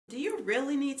Do you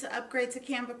really need to upgrade to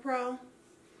Canva Pro?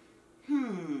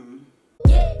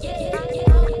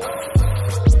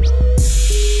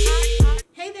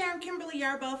 Hey there, I'm Kimberly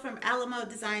from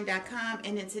alamodesign.com,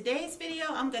 and in today's video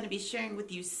I'm going to be sharing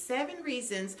with you 7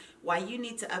 reasons why you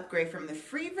need to upgrade from the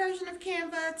free version of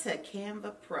Canva to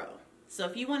Canva Pro. So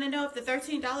if you want to know if the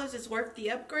 $13 is worth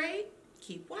the upgrade,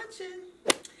 keep watching.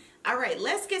 Alright,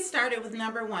 let's get started with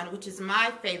number 1, which is my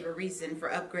favorite reason for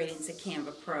upgrading to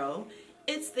Canva Pro.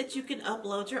 It's that you can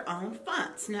upload your own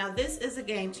fonts. Now this is a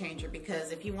game changer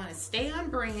because if you want to stay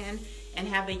on brand and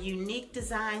have a unique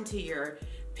design to your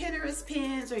Pinterest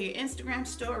pins or your Instagram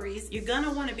stories, you're going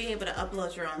to want to be able to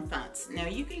upload your own fonts. Now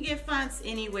you can get fonts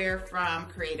anywhere from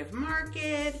Creative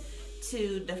Market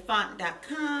to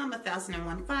thefont.com,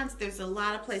 1001 fonts. There's a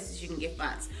lot of places you can get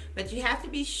fonts, but you have to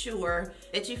be sure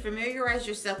that you familiarize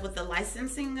yourself with the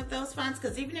licensing of those fonts,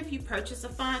 because even if you purchase a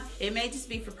font, it may just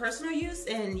be for personal use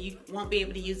and you won't be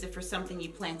able to use it for something you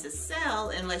plan to sell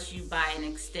unless you buy an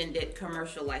extended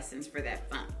commercial license for that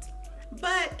font.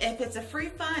 But if it's a free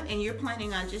font and you're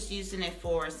planning on just using it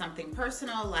for something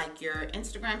personal like your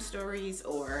Instagram stories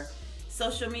or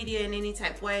social media in any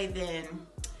type way, then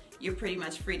you're pretty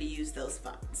much free to use those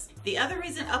fonts. The other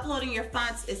reason uploading your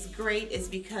fonts is great is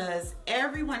because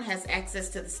everyone has access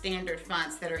to the standard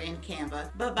fonts that are in Canva,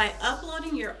 but by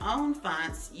uploading your own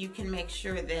fonts, you can make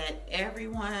sure that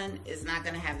everyone is not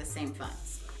going to have the same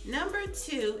fonts. Number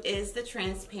 2 is the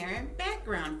transparent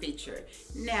background feature.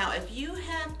 Now, if you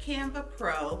have Canva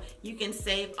Pro, you can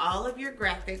save all of your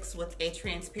graphics with a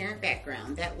transparent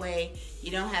background. That way,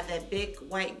 you don't have that big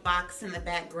white box in the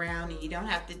background and you don't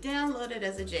have to download it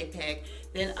as a JPEG,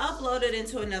 then upload it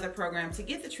into another program to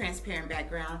get the transparent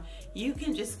background. You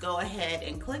can just go ahead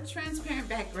and click transparent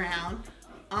background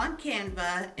on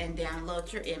Canva and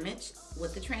download your image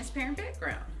with the transparent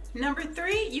background. Number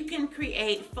 3, you can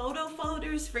create photo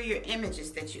folders for your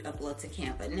images that you upload to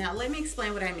Canva. Now let me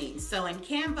explain what I mean. So in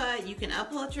Canva, you can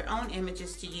upload your own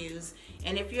images to use,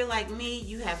 and if you're like me,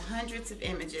 you have hundreds of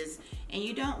images and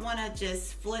you don't want to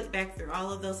just flip back through all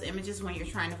of those images when you're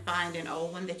trying to find an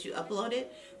old one that you uploaded.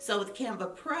 So with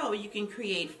Canva Pro, you can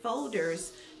create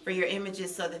folders for your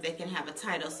images so that they can have a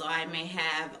title. So I may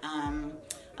have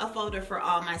a folder for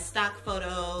all my stock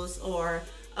photos, or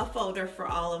a folder for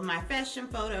all of my fashion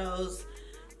photos,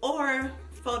 or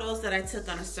photos that I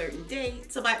took on a certain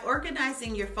date. So by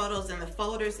organizing your photos in the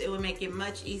folders, it would make it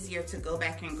much easier to go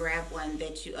back and grab one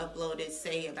that you uploaded,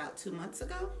 say, about 2 months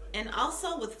ago. And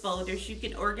also with folders, you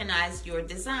can organize your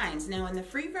designs. Now in the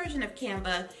free version of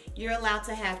Canva, you're allowed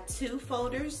to have 2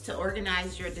 folders to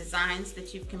organize your designs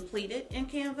that you've completed in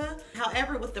Canva.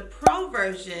 However, with the Pro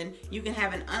version, you can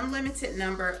have an unlimited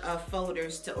number of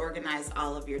folders to organize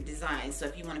all of your designs. So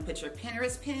if you want to put your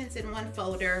Pinterest pins in one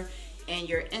folder, and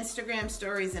your Instagram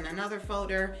stories in another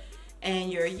folder,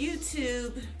 and your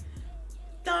YouTube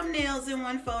thumbnails in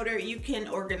one folder, you can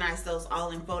organize those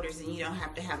all in folders and you don't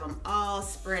have to have them all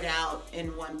spread out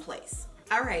in one place.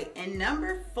 Alright, and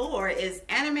number 4 is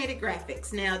animated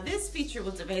graphics. Now this feature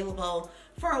was available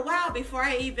for a while before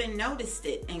I even noticed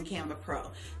it in Canva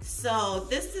Pro. So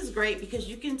this is great because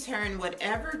you can turn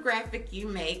whatever graphic you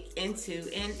make into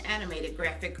an animated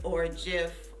graphic, or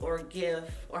GIF, or GIF,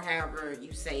 or however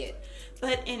you say it.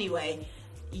 But anyway,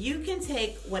 you can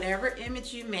take whatever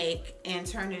image you make and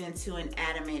turn it into an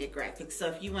animated graphic. So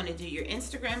if you want to do your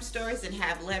Instagram stories and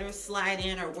have letters slide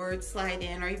in, or words slide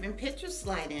in, or even pictures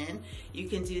slide in, you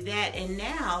can do that. And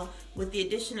now with the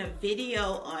addition of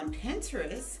video on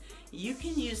Pinterest, you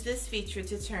can use this feature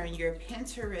to turn your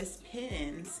Pinterest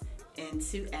pins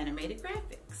into animated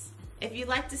graphics. If you'd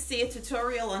like to see a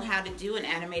tutorial on how to do an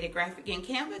animated graphic in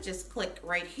Canva, just click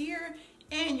right here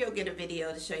and you'll get a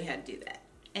video to show you how to do that.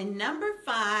 And number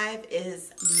 5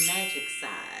 is Magic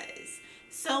Size.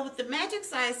 So with the Magic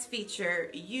Size feature,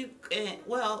 you can,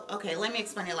 well, okay, let me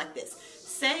explain it like this.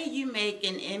 Say you make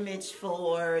an image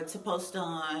to post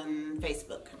on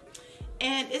Facebook.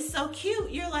 And it's so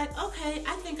cute, you're like, okay,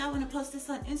 I think I want to post this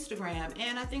on Instagram,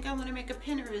 and I think I want to make a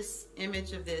Pinterest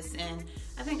image of this, and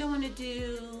I think I want to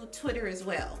do Twitter as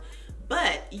well.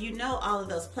 But you know all of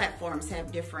those platforms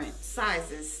have different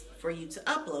sizes for you to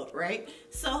upload, right?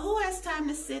 So who has time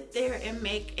to sit there and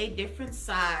make a different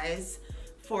size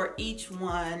for each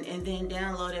one and then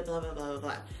download it, blah, blah, blah, blah,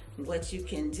 blah. What you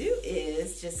can do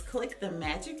is just click the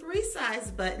magic resize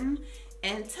button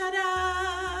and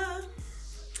ta-da!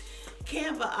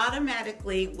 Canva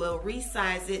automatically will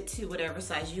resize it to whatever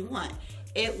size you want.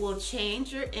 It will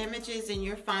change your images and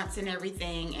your fonts and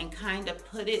everything and kind of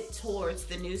put it towards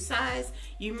the new size.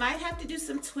 You might have to do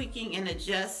some tweaking and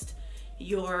adjust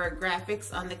your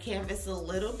graphics on the canvas a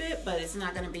little bit, but it's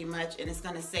not going to be much, and it's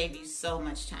going to save you so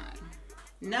much time.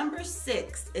 Number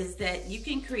 6 is that you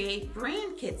can create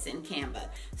brand kits in Canva.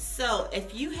 So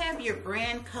if you have your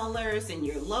brand colors and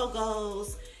your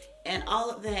logos and all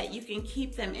of that, you can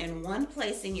keep them in one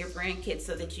place in your brand kit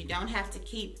so that you don't have to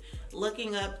keep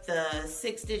looking up the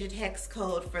 6-digit hex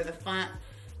code for the font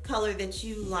color that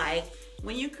you like.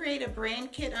 When you create a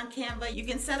brand kit on Canva, you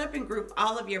can set up and group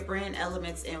all of your brand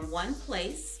elements in one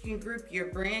place. You can group your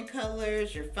brand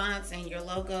colors, your fonts, and your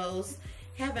logos.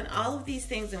 Having all of these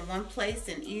things in one place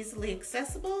and easily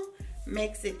accessible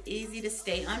makes it easy to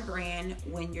stay on brand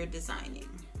when you're designing.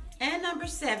 And number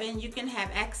 7, you can have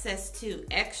access to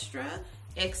extra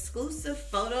exclusive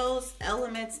photos,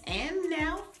 elements, and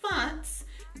now fonts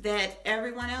that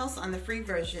everyone else on the free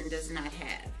version does not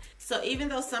have. So even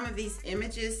though some of these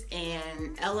images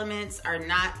and elements are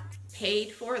not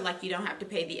paid for, like you don't have to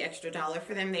pay the extra $1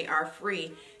 for them, they are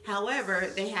free.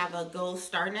 However, they have a gold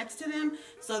star next to them,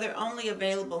 so they're only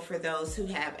available for those who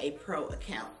have a pro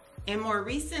account. And more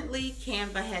recently,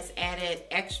 Canva has added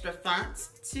extra fonts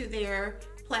to their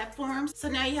platforms. So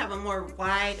now you have a more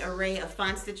wide array of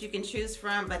fonts that you can choose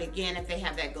from. But again, if they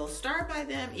have that gold star by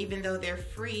them, even though they're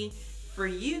free for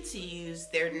you to use,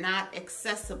 they're not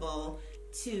accessible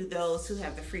to those who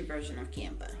have the free version of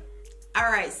Canva.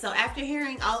 Alright, so after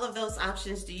hearing all of those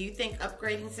options, do you think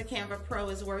upgrading to Canva Pro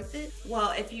is worth it?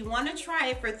 Well, if you want to try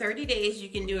it for 30 days, you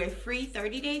can do a free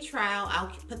 30-day trial.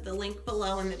 I'll put the link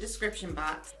below in the description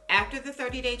box. After the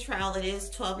 30-day trial, it is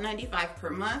 $12.95 per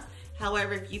month.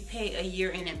 However, if you pay a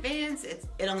year in advance, it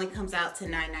only comes out to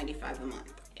 $9.95 a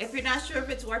month. If you're not sure if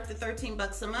it's worth the 13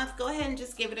 bucks a month, go ahead and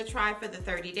just give it a try for the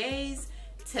 30 days.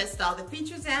 Test all the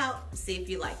features out, see if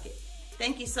you like it.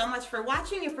 Thank you so much for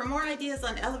watching, and for more ideas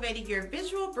on elevating your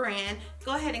visual brand,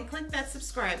 go ahead and click that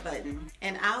subscribe button.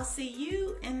 And I'll see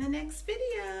you in the next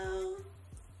video.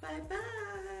 Bye-bye.